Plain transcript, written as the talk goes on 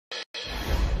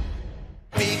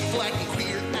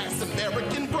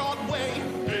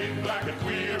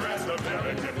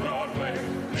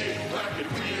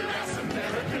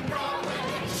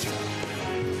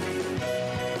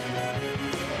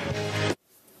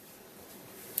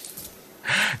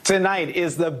Tonight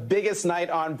is the biggest night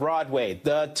on Broadway,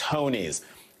 the Tonys.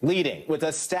 Leading with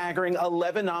a staggering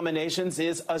 11 nominations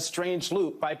is A Strange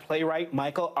Loop by playwright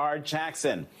Michael R.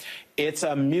 Jackson. It's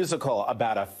a musical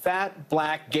about a fat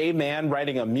black gay man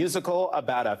writing a musical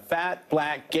about a fat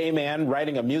black gay man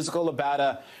writing a musical about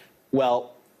a,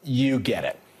 well, you get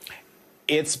it.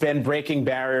 It's been breaking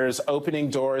barriers, opening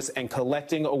doors, and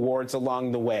collecting awards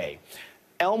along the way.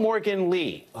 L. Morgan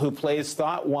Lee, who plays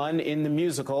Thought One in the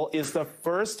musical, is the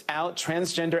first out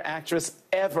transgender actress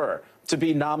ever to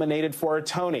be nominated for a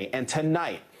Tony. And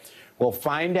tonight, we'll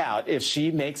find out if she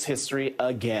makes history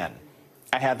again.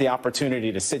 I had the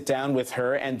opportunity to sit down with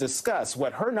her and discuss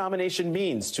what her nomination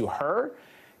means to her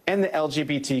and the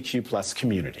LGBTQ+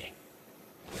 community.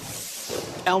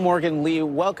 L. Morgan Lee,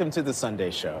 welcome to the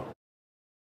Sunday Show.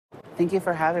 Thank you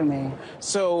for having me.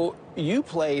 So you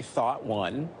play Thought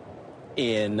One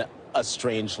in A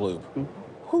Strange Loop. Mm-hmm.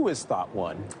 Who is Thought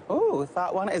One? Oh,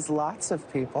 Thought One is lots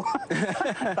of people.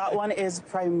 Thought One is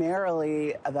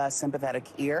primarily the sympathetic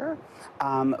ear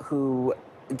who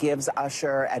gives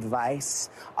Usher advice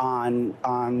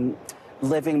on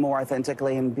living more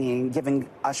authentically and giving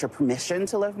Usher permission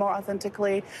to live more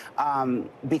authentically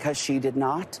because she did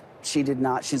not.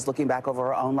 She's looking back over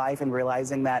her own life and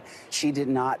realizing that she did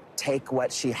not take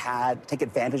what she had, take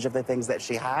advantage of the things that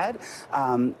she had,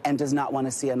 and does not want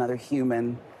to see another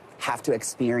human have to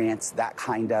experience that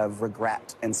kind of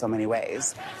regret in so many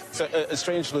ways. So A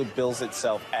Strange Loop bills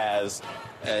itself as,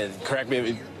 correct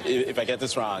me if I get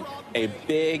this wrong, a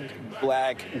big,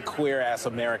 black, queer-ass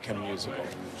American musical.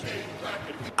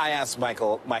 I asked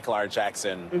Michael R.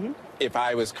 Jackson if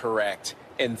I was correct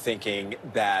in thinking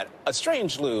that A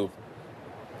Strange Loop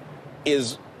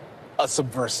is a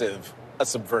subversive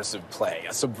play,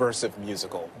 a subversive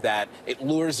musical, that it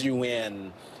lures you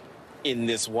in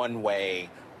this one way,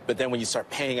 but then when you start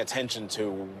paying attention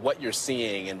to what you're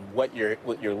seeing and what you're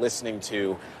listening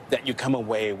to, that you come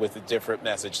away with a different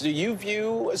message. Do you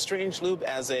view A Strange Loop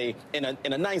as in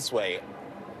a nice way,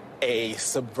 a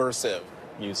subversive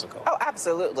musical? Oh,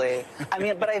 absolutely. I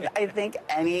mean, but I think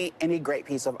any great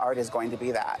piece of art is going to be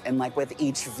that. And like with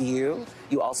each view,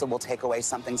 you also will take away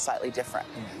something slightly different.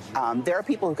 There are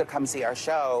people who could come see our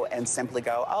show and simply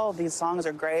go, oh, these songs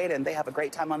are great and they have a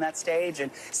great time on that stage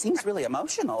and it seems really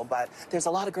emotional, but there's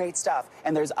a lot of great stuff.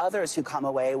 And there's others who come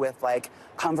away with like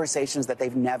conversations that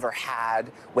they've never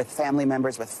had with family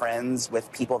members, with friends,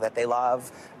 with people that they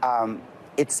love.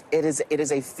 It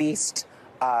is a feast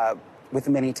with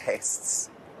many tastes.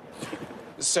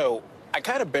 So I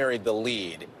kind of buried the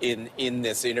lead in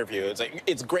this interview. It's like,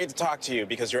 it's great to talk to you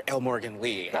because you're L. Morgan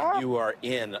Lee and you are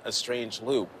in A Strange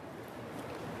Loop.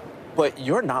 But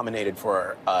you're nominated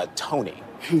for a Tony.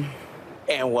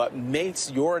 And what makes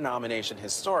your nomination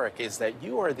historic is that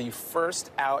you are the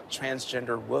first out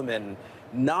transgender woman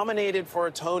nominated for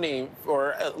a Tony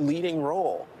for a leading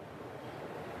role.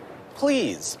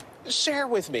 Please. Share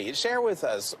with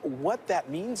us what that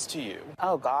means to you.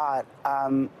 Oh, God.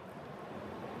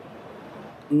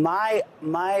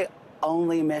 My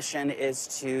only mission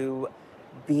is to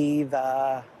be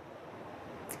the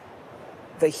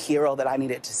hero that I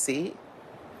needed to see.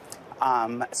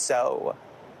 So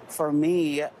for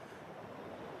me,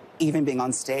 even being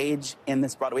on stage in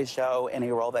this Broadway show in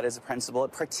a role that is a principal,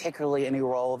 particularly in a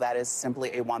role that is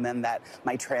simply a woman, that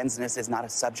my transness is not a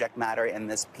subject matter in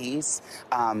this piece.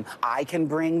 I can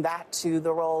bring that to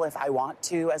the role if I want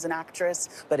to as an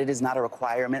actress, but it is not a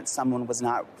requirement. Someone was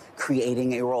not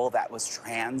creating a role that was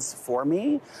trans for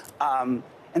me. And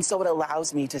so it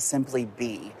allows me to simply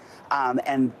be.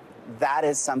 And that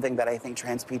is something that I think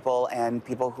trans people and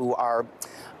people who are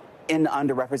in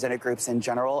underrepresented groups in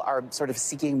general are sort of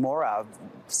seeking more of,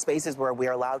 spaces where we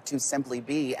are allowed to simply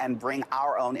be and bring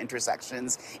our own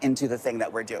intersections into the thing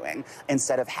that we're doing,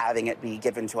 instead of having it be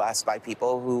given to us by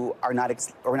people who are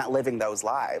not living those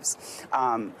lives.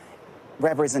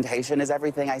 Representation is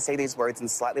everything. I say these words and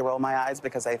slightly roll my eyes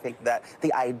because I think that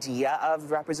the idea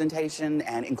of representation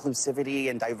and inclusivity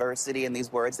and diversity and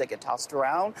these words that get tossed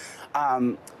around,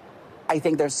 I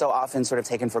think they're so often sort of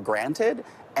taken for granted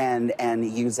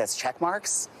and used as check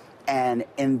marks. And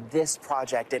in this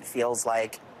project, it feels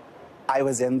like I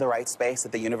was in the right space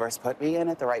that the universe put me in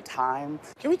at the right time.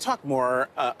 Can we talk more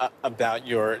about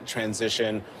your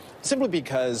transition? Simply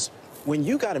because when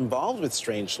you got involved with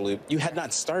Strange Loop, you had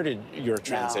not started your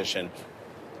transition.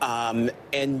 No.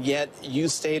 And yet you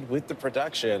stayed with the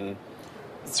production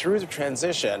through the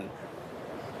transition.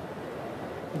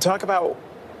 Talk about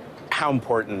how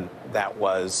important that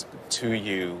was to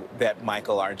you that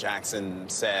Michael R. Jackson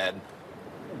said,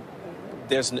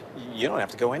 you don't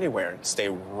have to go anywhere. Stay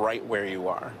right where you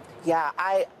are. Yeah,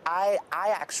 I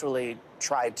actually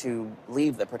tried to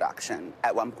leave the production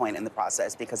at one point in the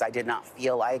process because I did not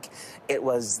feel like it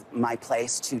was my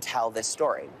place to tell this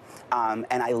story. And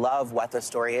I love what the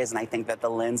story is, and I think that the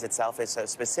lens itself is so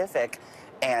specific,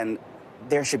 and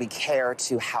there should be care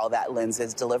to how that lens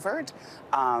is delivered.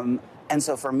 And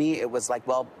so for me, it was like,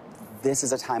 well, this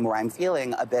is a time where I'm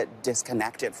feeling a bit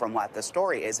disconnected from what the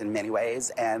story is in many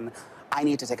ways, and I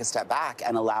need to take a step back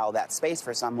and allow that space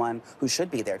for someone who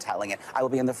should be there telling it. I will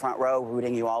be in the front row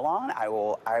rooting you all on. I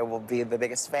will be the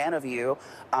biggest fan of you,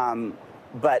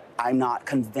 but I'm not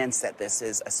convinced that this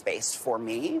is a space for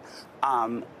me.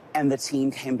 And the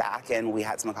team came back and we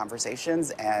had some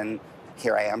conversations, and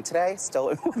here I am today,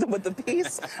 still with the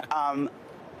piece.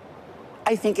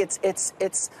 I think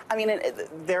I mean,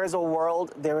 there is a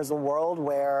world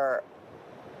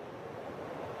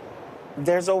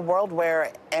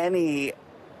where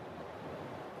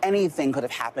anything could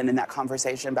have happened in that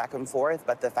conversation back and forth,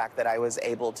 but the fact that I was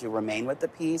able to remain with the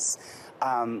piece,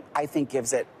 I think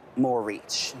gives it more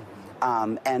reach.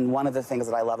 And one of the things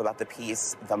that I love about the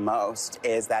piece the most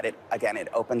is that it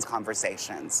opens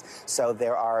conversations. So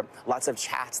there are lots of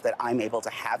chats that I'm able to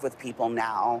have with people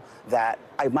now that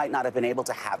I might not have been able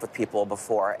to have with people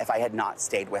before if I had not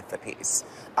stayed with the piece.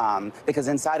 Because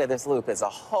inside of this loop is a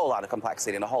whole lot of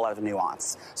complexity and a whole lot of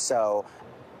nuance. So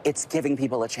it's giving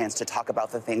people a chance to talk about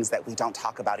the things that we don't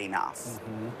talk about enough.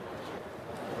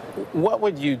 What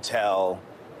would you tell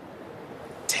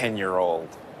 10-year-old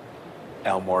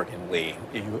Elle Morgan Lee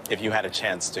if you had a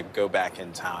chance to go back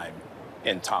in time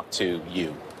and talk to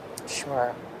you?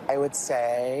 Sure. I would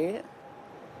say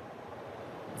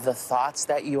the thoughts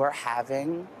that you are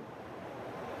having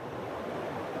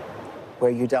where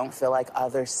you don't feel like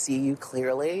others see you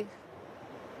clearly,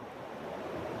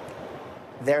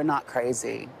 they're not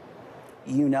crazy.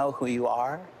 You know who you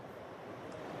are.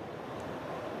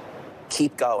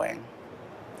 Keep going.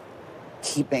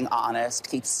 Keep being honest.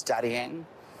 Keep studying.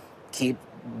 Keep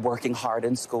working hard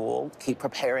in school. Keep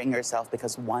preparing yourself,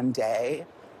 because one day,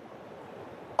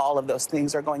 all of those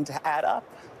things are going to add up.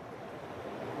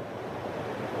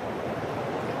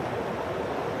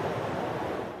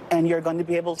 And you're going to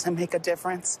be able to make a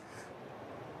difference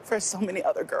for so many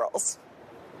other girls.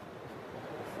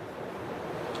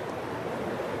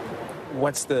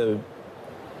 What's the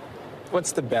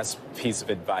best piece of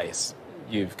advice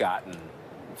you've gotten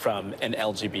from an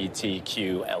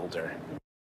LGBTQ elder?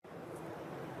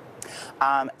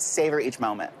 Savor each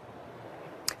moment.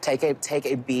 Take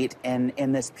a beat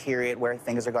in this period where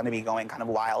things are going to be going kind of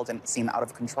wild and seem out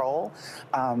of control.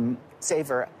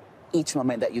 Savor each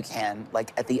moment that you can.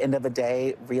 Like, at the end of the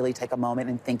day, really take a moment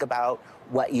and think about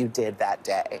what you did that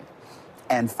day,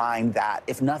 and find that,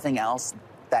 if nothing else,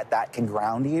 that can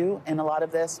ground you in a lot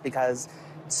of this, because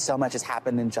so much has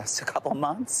happened in just a couple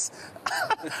months.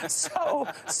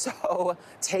 so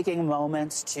taking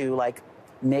moments to, like,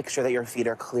 make sure that your feet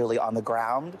are clearly on the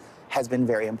ground has been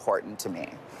very important to me,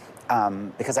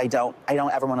 because I don't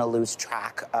ever want to lose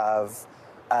track of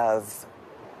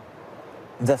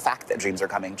the fact that dreams are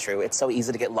coming true. It's so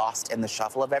easy to get lost in the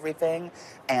shuffle of everything,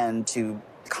 and to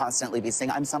constantly be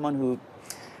saying, I'm someone who,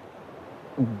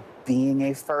 being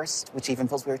a first, which even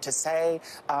feels weird to say,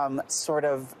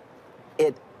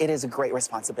 it is a great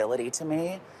responsibility to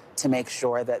me to make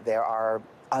sure that there are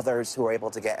others who are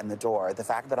able to get in the door. The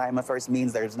fact that I'm a first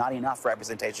means there's not enough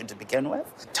representation to begin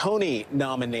with.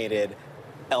 Tony-nominated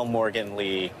Elle Morgan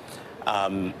Lee.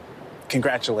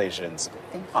 Congratulations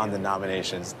on the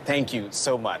nominations. Thank you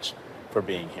so much for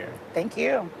being here. Thank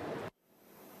you.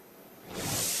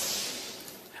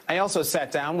 I also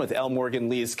sat down with Elle Morgan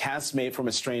Lee's castmate from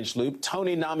A Strange Loop,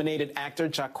 Tony-nominated actor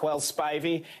Jaquel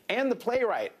Spivey, and the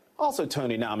playwright, also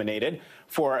Tony-nominated,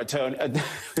 for a Tony...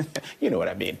 you know what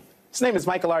I mean. His name is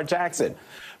Michael R. Jackson,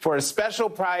 for a special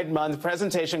Pride Month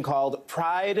presentation called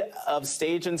Pride of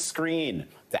Stage and Screen.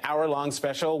 The hour-long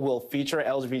special will feature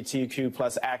LGBTQ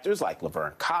plus actors like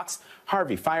Laverne Cox,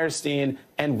 Harvey Fierstein,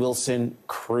 and Wilson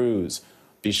Cruz.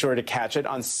 Be sure to catch it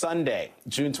on Sunday,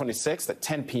 June 26th at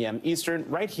 10 p.m. Eastern,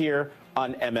 right here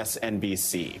on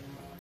MSNBC.